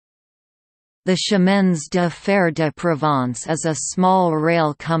The Chemins de Fer de Provence is a small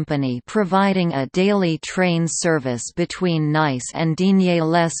rail company providing a daily train service between Nice and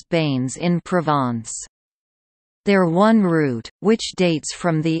Digne-les-Bains in Provence. Their one route, which dates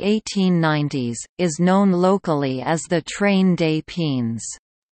from the 1890s, is known locally as the Train des Pins.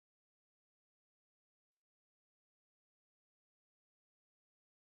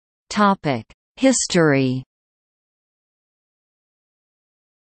 History.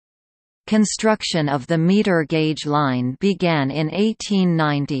 Construction of the meter gauge line began in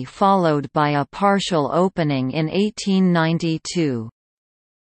 1890, followed by a partial opening in 1892.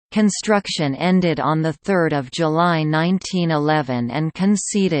 Construction ended on 3 July 1911 and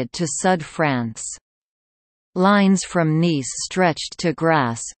conceded to Sud France. Lines from Nice stretched to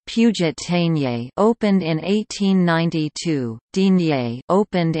Grasse, Puget-Théniers opened in 1892, Digne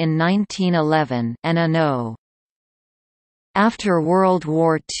opened in 1911, and Hainaut. After World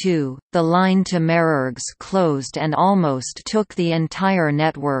War II, the line to Mérogis closed and almost took the entire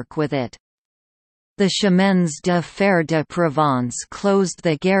network with it. The Chemins de Fer de Provence closed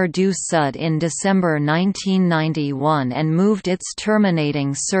the Gare du Sud in December 1991 and moved its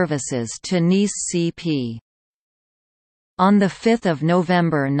terminating services to Nice CP. On 5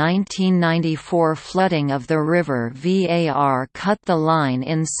 November 1994, flooding of the river Var cut the line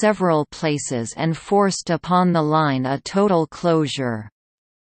in several places and forced upon the line a total closure.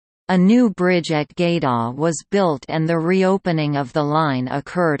 A new bridge at Gayda was built and the reopening of the line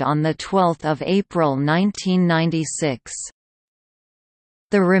occurred on 12 April 1996.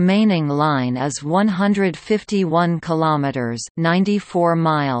 The remaining line is 151 kilometers (94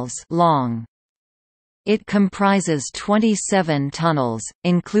 miles) long. It comprises 27 tunnels,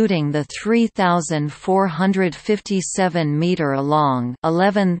 including the 3,457-metre-long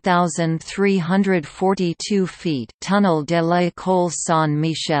 (11,342 feet) Tunnel de l'École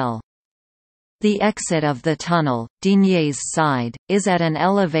Saint-Michel. The exit of the tunnel, Digne's side, is at an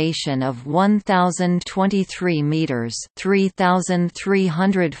elevation of 1,023 metres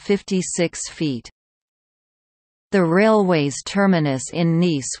 (3,356 feet). The railway's terminus in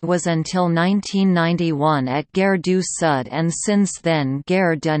Nice was until 1991 at Gare du Sud and since then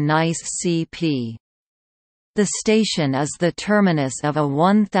Gare de Nice CP. The station is the terminus of a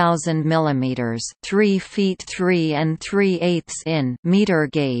 1,000 mm (3 feet 3 3/8 in) meter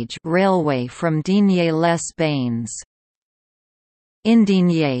gauge railway from Digne-les-Bains. In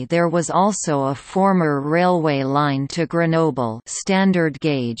Digne there was also a former railway line to Grenoble standard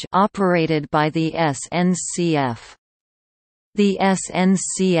gauge operated by the SNCF. The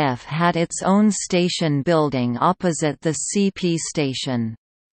SNCF had its own station building opposite the CP station.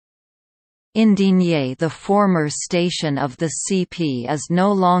 In Digne the former station of the CP is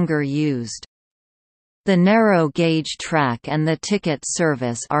no longer used. The narrow gauge track and the ticket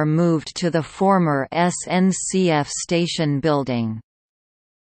service are moved to the former SNCF station building.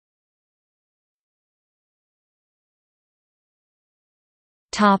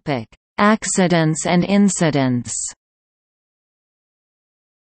 Accidents and incidents.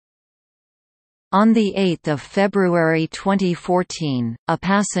 On 8 February 2014, a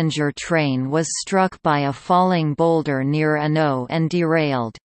passenger train was struck by a falling boulder near Hainaut and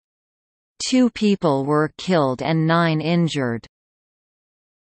derailed. 2 people were killed and 9 injured.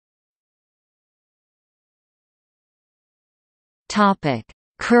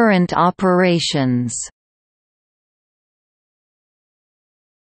 Current operations.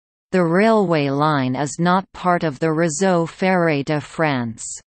 The railway line is not part of the Réseau Ferré de France.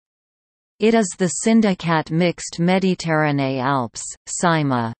 It is the Syndicat Mixte Méditerranée Alpes,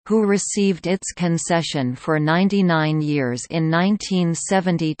 CIMA, who received its concession for 99 years in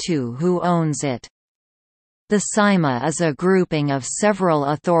 1972 who owns it. The CIMA is a grouping of several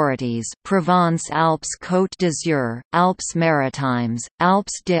authorities: Provence-Alpes-Côte d'Azur, Alpes-Maritimes,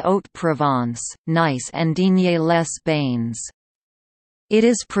 Alpes de Haute-Provence, Nice and Digne-les-Bains. It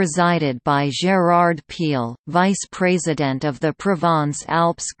is presided by Gérard Piel, vice-president of the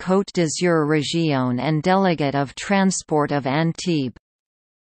Provence-Alpes-Côte d'Azur Région and delegate of Transport of Antibes.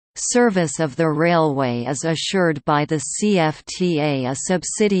 Service of the railway is assured by the CFTA, a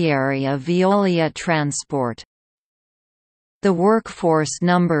subsidiary of Veolia Transport. The workforce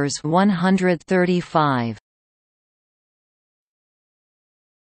numbers 135.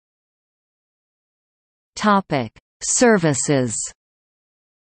 Services.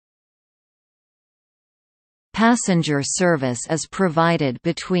 Passenger service is provided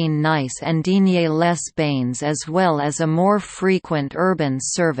between Nice and Digne-les-Bains as well as a more frequent urban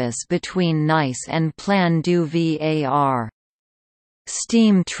service between Nice and Plan du Var.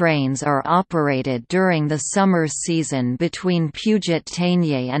 Steam trains are operated during the summer season between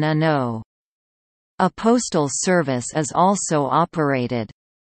Puget-Théniers and Hainaut. A postal service is also operated.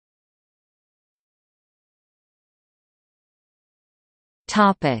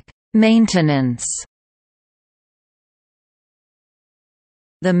 Maintenance.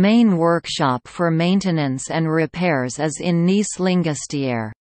 The main workshop for maintenance and repairs is in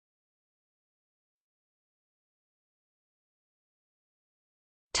Nice-Lingastière.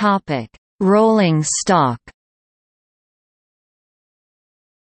 Rolling stock.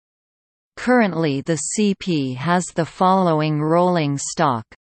 Currently the CP has the following rolling stock.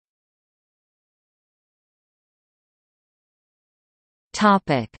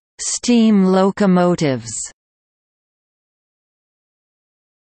 Steam locomotives.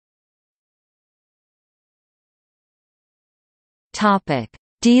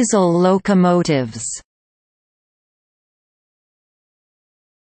 Diesel locomotives.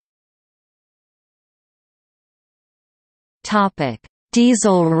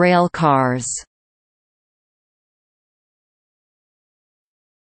 Diesel railcars.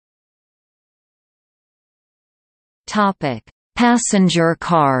 Passenger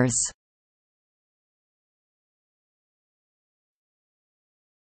cars.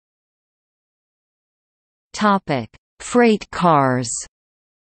 Freight cars.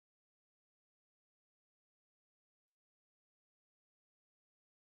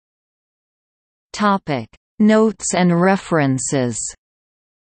 Notes and references.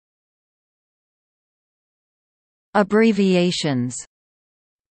 Abbreviations.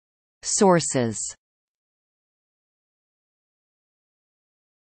 Sources.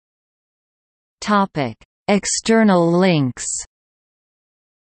 External links.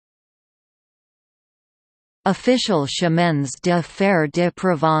 Official Chemins de Fer de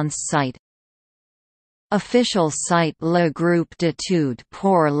Provence site. Official site Le Groupe d'études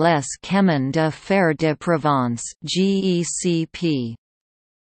pour les chemins de fer de Provence (GECP).